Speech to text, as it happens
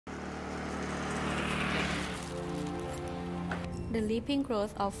The leaping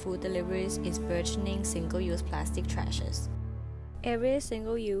growth of food deliveries is burgeoning single-use plastic trashes. Every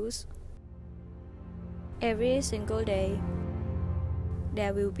single day,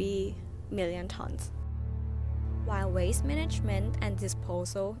 there will be million tons. While waste management and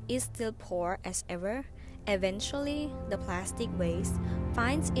disposal is still poor as ever, eventually the plastic waste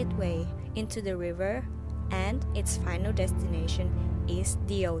finds its way into the river and its final destination is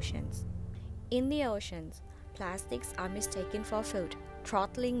the oceans. In the oceans, plastics are mistaken for food,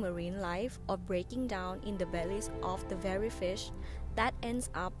 throttling marine life or breaking down in the bellies of the very fish that ends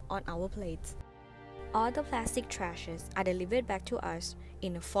up on our plates. All the plastic trashes are delivered back to us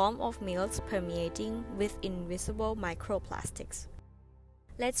in the form of meals permeating with invisible microplastics.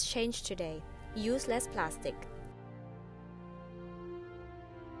 Let's change today. Use less plastic.